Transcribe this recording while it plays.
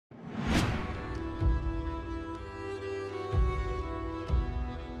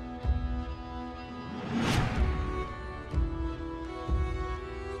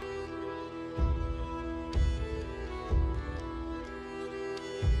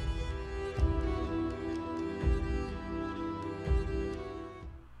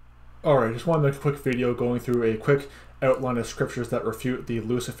Alright, just want to make a quick video going through a quick outline of scriptures that refute the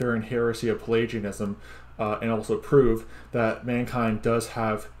Luciferian heresy of Pelagianism and also prove that mankind does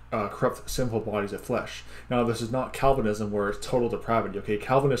have corrupt, sinful bodies of flesh. Now, this is not Calvinism where it's total depravity. Okay,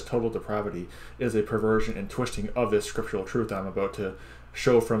 Calvinist total depravity is a perversion and twisting of this scriptural truth that I'm about to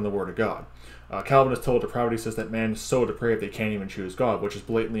show from the Word of God. Calvinist total depravity says that man is so depraved they can't even choose God, which is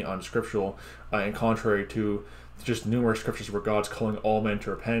blatantly unscriptural and contrary to just numerous scriptures where God's calling all men to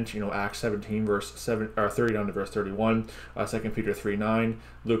repent. You know, Acts 17 verse 30 down to verse 31, 2 Peter 3:9,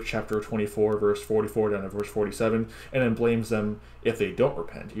 Luke chapter 24 verse 44 down to verse 47, and then blames them if they don't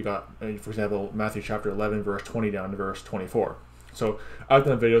repent. You got, for example, Matthew chapter 11 verse 20 down to verse 24. So I've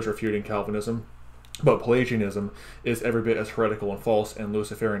done videos refuting Calvinism, but Pelagianism is every bit as heretical and false and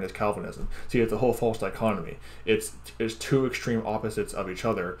Luciferian as Calvinism. See, it's a whole false dichotomy. It's two extreme opposites of each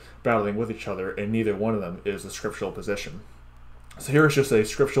other, battling with each other, and neither one of them is the scriptural position. So here is just a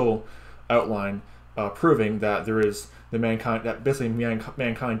scriptural outline proving that there is basically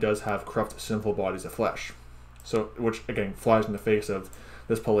mankind does have corrupt, sinful bodies of flesh. So, which again flies in the face of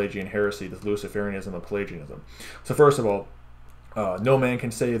this Pelagian heresy, this Luciferianism of Pelagianism. So first of all, no man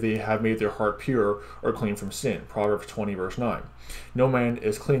can say they have made their heart pure or clean from sin. Proverbs 20 verse 9. No man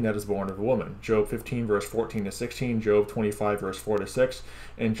is clean that is born of a woman. Job 15 verse 14 to 16, Job 25 verse 4 to 6,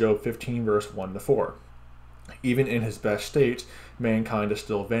 and Job 15 verse 1 to 4. Even in his best state, mankind is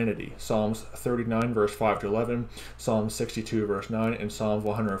still vanity. Psalms 39 verse 5 to 11, Psalm 62 verse 9, and Psalm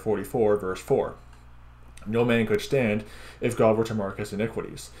 144 verse 4. No man could stand if God were to mark his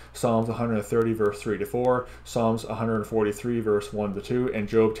iniquities. Psalms 130 verse 3 to 4, Psalms 143 verse 1 to 2, and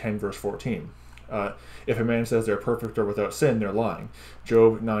Job 10 verse 14. If a man says they're perfect or without sin, they're lying.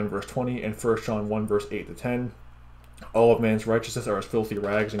 Job 9 verse 20 and 1 John 1 verse 8 to 10. All of man's righteousness are as filthy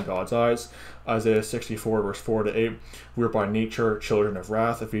rags in God's eyes. Isaiah 64 verse 4 to 8. We're by nature children of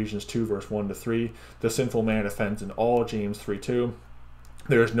wrath. Ephesians 2 verse 1 to 3. The sinful man offends in all. James 3:2.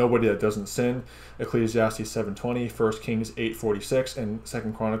 There is nobody that doesn't sin. Ecclesiastes 7:20, 1 Kings 8:46, and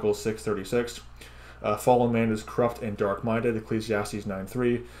 2 Chronicles 6:36. Fallen man is corrupt and dark-minded. Ecclesiastes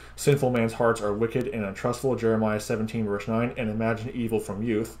 9:3. Sinful man's hearts are wicked and untrustful. Jeremiah 17 verse 9, and imagine evil from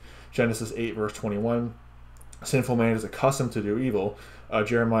youth. Genesis 8 verse 21. Sinful man is accustomed to do evil.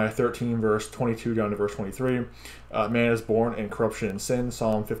 Jeremiah 13 verse 22 down to verse 23. Man is born in corruption and sin.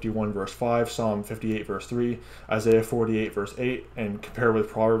 Psalm 51 verse 5, Psalm 58 verse 3, Isaiah 48 verse 8, and compare with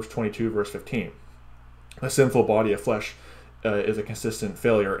Proverbs 22 verse 15. A sinful body of flesh is a consistent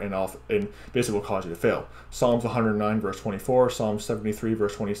failure and basically will cause you to fail. Psalms 109 verse 24, Psalms 73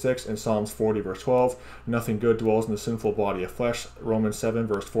 verse 26, and Psalms 40 verse 12. Nothing good dwells in the sinful body of flesh. Romans 7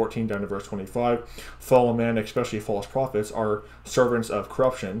 verse 14 down to verse 25. Fallen man, especially false prophets, are servants of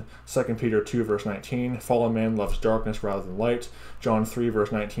corruption. 2 Peter 2 verse 19. Fallen man loves darkness rather than light. John 3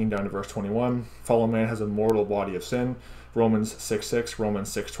 verse 19 down to verse 21. Fallen man has a mortal body of sin. Romans 6:6, Romans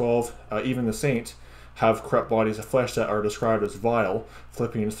 6:12. Even the saint have corrupt bodies of flesh that are described as vile,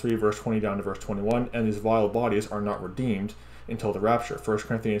 Philippians 3 verse 20 down to verse 21, and these vile bodies are not redeemed until the rapture, 1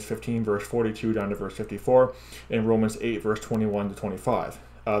 Corinthians 15 verse 42 down to verse 54, and Romans 8 verse 21 to 25.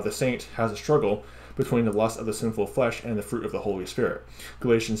 The saint has a struggle between the lust of the sinful flesh and the fruit of the Holy Spirit,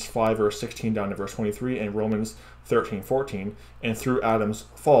 Galatians 5 verse 16 down to verse 23, and Romans 13:14, and through Adam's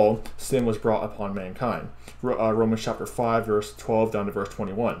fall, sin was brought upon mankind, Romans chapter 5 verse 12 down to verse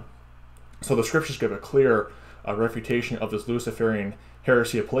 21. So the scriptures give a clear refutation of this Luciferian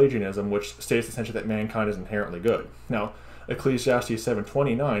heresy of Pelagianism, which states essentially that mankind is inherently good. Now, Ecclesiastes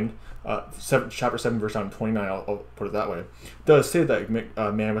 7:29, chapter 7, verse 29, I'll put it that way, does say that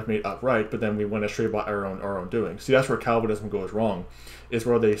man was made upright, but then we went astray by our own doing. See, that's where Calvinism goes wrong, is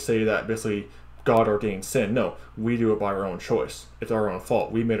where they say that basically God ordained sin. No, we do it by our own choice. It's our own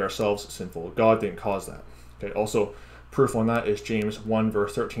fault. We made ourselves sinful. God didn't cause that. Okay. Also, proof on that is James 1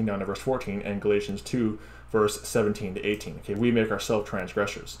 verse 13 down to verse 14 and Galatians 2 verse 17 to 18. Okay, we make ourselves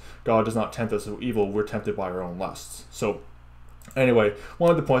transgressors. God does not tempt us with evil. We're tempted by our own lusts. So anyway,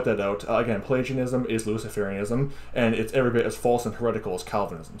 wanted to point that out. Again, Pelagianism is Luciferianism, and it's every bit as false and heretical as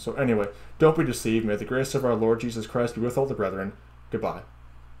Calvinism. So anyway, don't be deceived. May the grace of our Lord Jesus Christ be with all the brethren. Goodbye.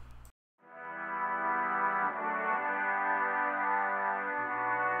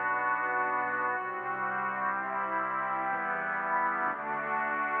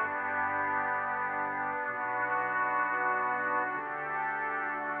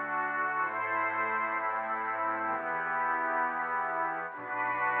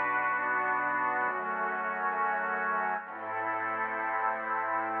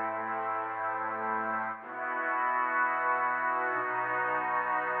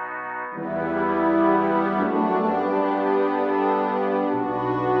 you.